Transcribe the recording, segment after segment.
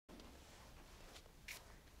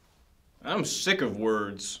I'm sick of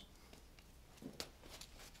words.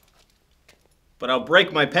 But I'll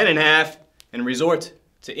break my pen in half and resort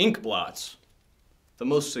to ink blots, the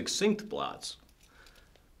most succinct blots.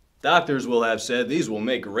 Doctors will have said these will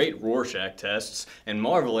make great Rorschach tests and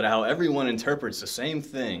marvel at how everyone interprets the same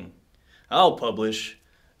thing. I'll publish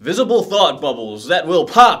visible thought bubbles that will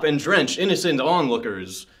pop and drench innocent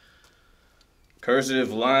onlookers.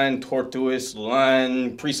 Cursive line, tortuous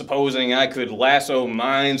line, presupposing I could lasso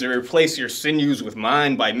minds or replace your sinews with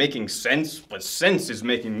mine by making sense, but sense is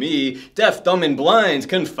making me deaf, dumb, and blind,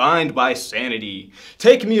 confined by sanity.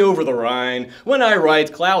 Take me over the Rhine. When I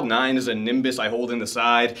write, cloud 9 is a nimbus I hold in the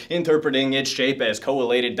side, interpreting its shape as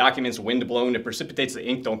collated documents wind-blown. It precipitates the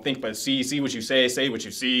ink, don't think but see what you say what you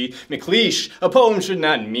see. McLeish, a poem should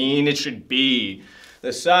not mean, it should be.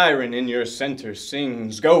 The siren in your center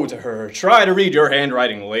sings, go to her, try to read your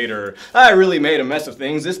handwriting later. I really made a mess of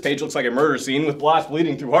things, this page looks like a murder scene with blots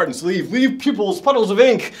bleeding through heart and sleeve. Leave pupils, puddles of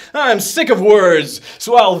ink, I'm sick of words.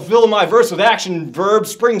 So I'll fill my verse with action verbs,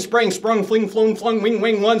 spring, sprang, sprung, fling, flown, flung, wing,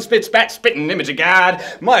 wing, one, spit, spat, spittin', image of God.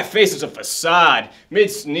 My face is a facade,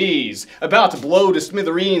 mid-sneeze, about to blow to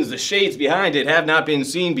smithereens, the shades behind it have not been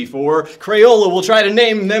seen before. Crayola will try to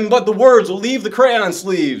name them, but the words will leave the crayon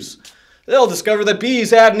sleeves. They'll discover that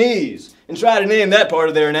bees have knees and try to name that part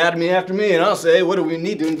of their anatomy after me, and I'll say, what do we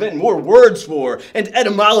need to invent more words for? And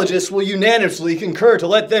etymologists will unanimously concur to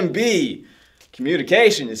let them be.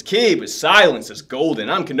 Communication is key, but silence is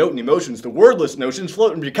golden. I'm connoting emotions to wordless notions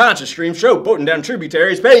floating through your conscious stream, show boating down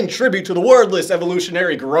tributaries, paying tribute to the wordless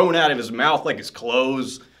evolutionary grown out of his mouth like his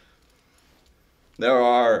clothes. There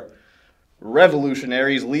are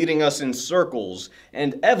revolutionaries leading us in circles,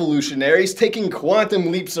 and evolutionaries taking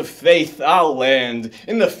quantum leaps of faith. I'll land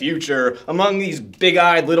in the future among these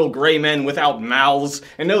big-eyed little gray men without mouths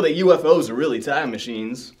and know that UFOs are really time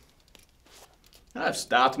machines. I've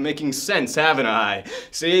stopped making sense, haven't I?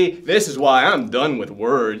 See, this is why I'm done with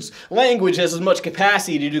words. Language has as much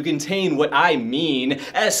capacity to contain what I mean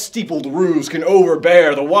as steepled roofs can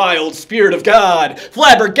overbear the wild spirit of God.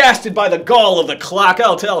 Flabbergasted by the gall of the clock,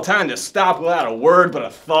 I'll tell time to stop without a word but a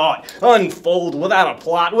thought. Unfold without a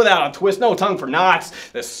plot, without a twist, no tongue for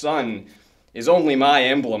knots. The sun is only my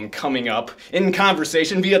emblem coming up. In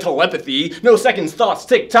conversation via telepathy, no seconds thoughts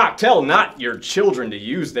tick-tock, tell not your children to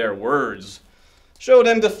use their words. Show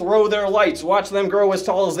them to throw their lights, watch them grow as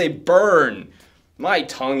tall as they burn. My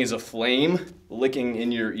tongue is a flame, licking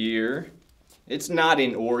in your ear. It's not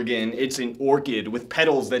an organ, it's an orchid with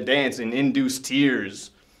petals that dance and induce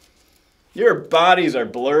tears. Your bodies are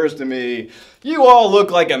blurs to me. You all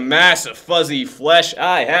look like a mass of fuzzy flesh.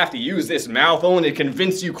 I have to use this mouth only to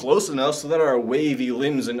convince you close enough so that our wavy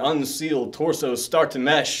limbs and unsealed torsos start to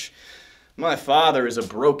mesh. My father is a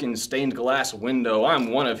broken stained glass window.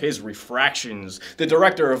 I'm one of his refractions. The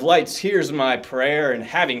director of lights hears my prayer, and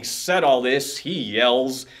having said all this, he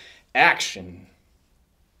yells, action.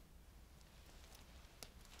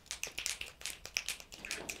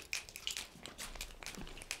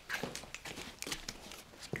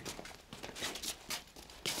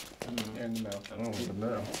 And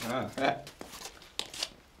no.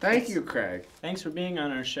 Thank you, Craig. Thanks for being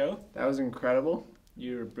on our show. That was incredible.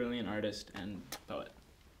 You're a brilliant artist and poet.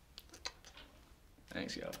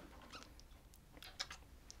 Thanks, yo.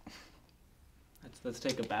 Let's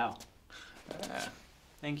take a bow.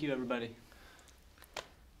 Thank you, everybody.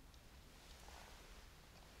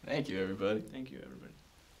 Thank you, everybody. Thank you, everybody.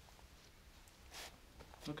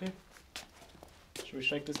 Okay. Should we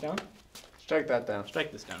strike this down? Strike that down.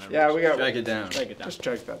 Strike this down, everybody. Yeah, we got. Strike it down. Strike it down. Just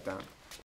strike that down.